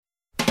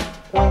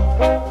July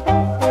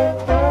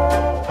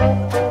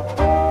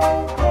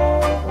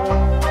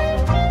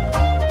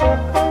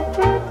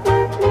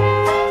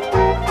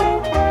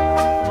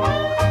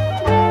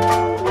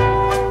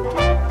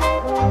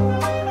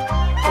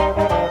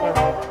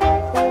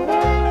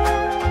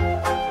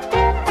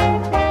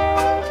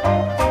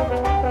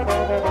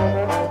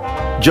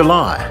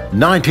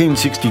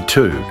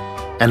 1962,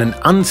 and an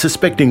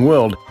unsuspecting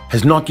world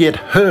has not yet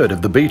heard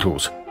of the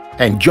Beatles,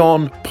 and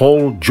John,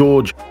 Paul,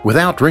 George,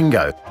 without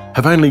Ringo,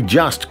 have only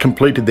just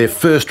completed their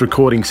first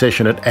recording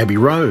session at Abbey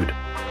Road.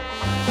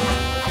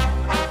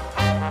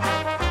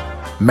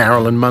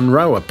 Marilyn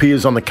Monroe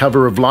appears on the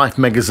cover of Life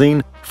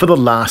magazine for the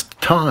last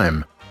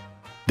time.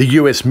 The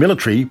US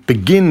military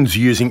begins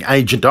using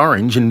Agent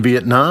Orange in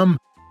Vietnam,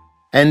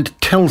 and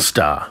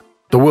Telstar,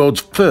 the world's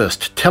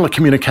first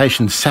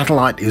telecommunications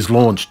satellite, is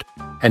launched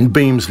and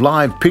beams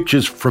live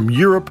pictures from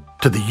Europe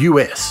to the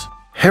US,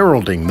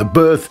 heralding the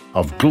birth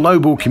of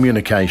global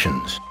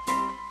communications.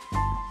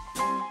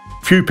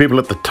 Few people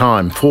at the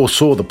time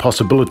foresaw the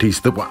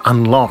possibilities that were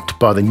unlocked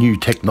by the new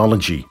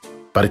technology,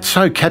 but it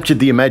so captured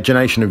the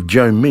imagination of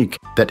Joe Meek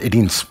that it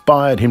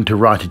inspired him to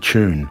write a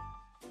tune.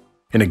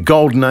 In a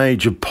golden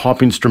age of pop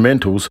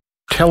instrumentals,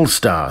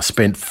 Telstar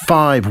spent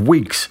 5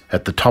 weeks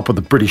at the top of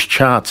the British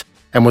charts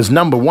and was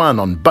number 1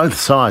 on both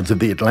sides of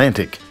the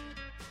Atlantic.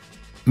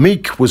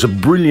 Meek was a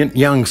brilliant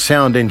young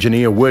sound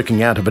engineer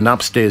working out of an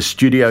upstairs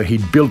studio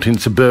he'd built in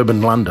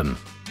suburban London.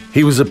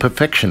 He was a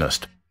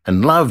perfectionist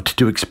and loved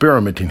to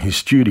experiment in his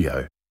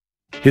studio.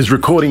 His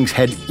recordings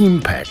had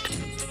impact,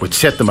 which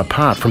set them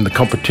apart from the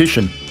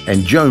competition,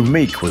 and Joe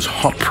Meek was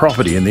hot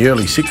property in the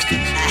early 60s.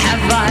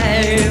 Have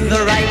I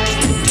the right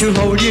to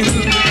hold you?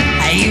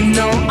 You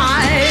know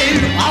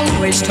I've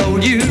always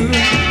told you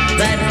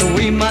that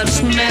we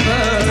must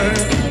never,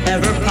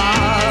 ever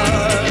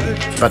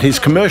part. But his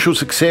commercial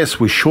success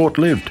was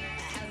short-lived,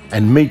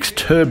 and Meek's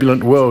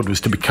turbulent world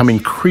was to become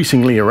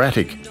increasingly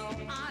erratic.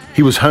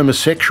 He was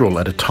homosexual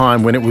at a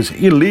time when it was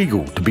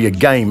illegal to be a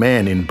gay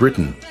man in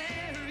Britain.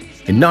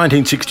 In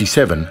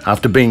 1967,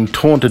 after being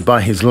taunted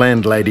by his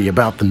landlady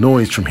about the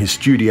noise from his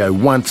studio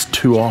once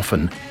too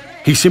often,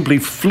 he simply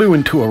flew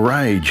into a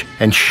rage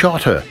and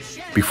shot her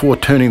before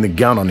turning the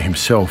gun on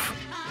himself.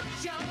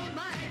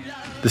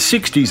 The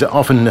 60s are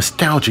often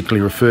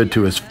nostalgically referred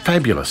to as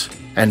fabulous,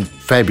 and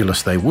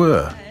fabulous they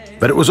were,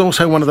 but it was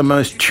also one of the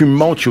most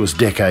tumultuous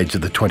decades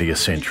of the 20th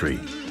century.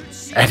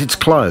 At its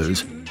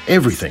close,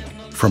 everything,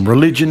 from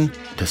religion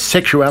to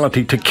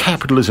sexuality to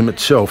capitalism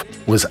itself,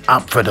 was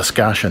up for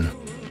discussion.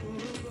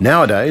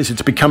 Nowadays,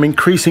 it's become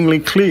increasingly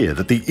clear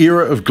that the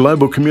era of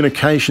global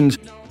communications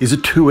is a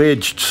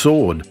two-edged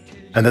sword,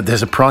 and that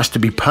there's a price to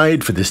be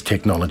paid for this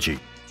technology.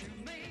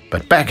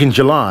 But back in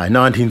July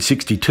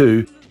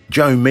 1962,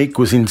 Joe Meek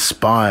was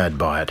inspired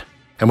by it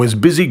and was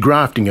busy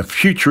grafting a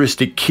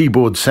futuristic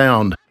keyboard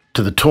sound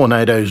to the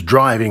tornado's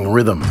driving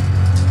rhythm.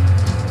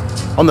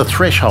 On the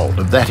threshold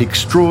of that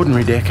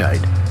extraordinary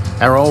decade,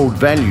 our old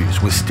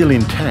values were still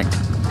intact,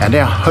 and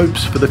our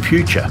hopes for the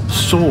future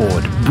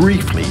soared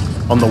briefly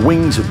on the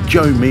wings of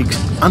Joe Meek's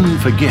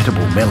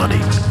unforgettable melody.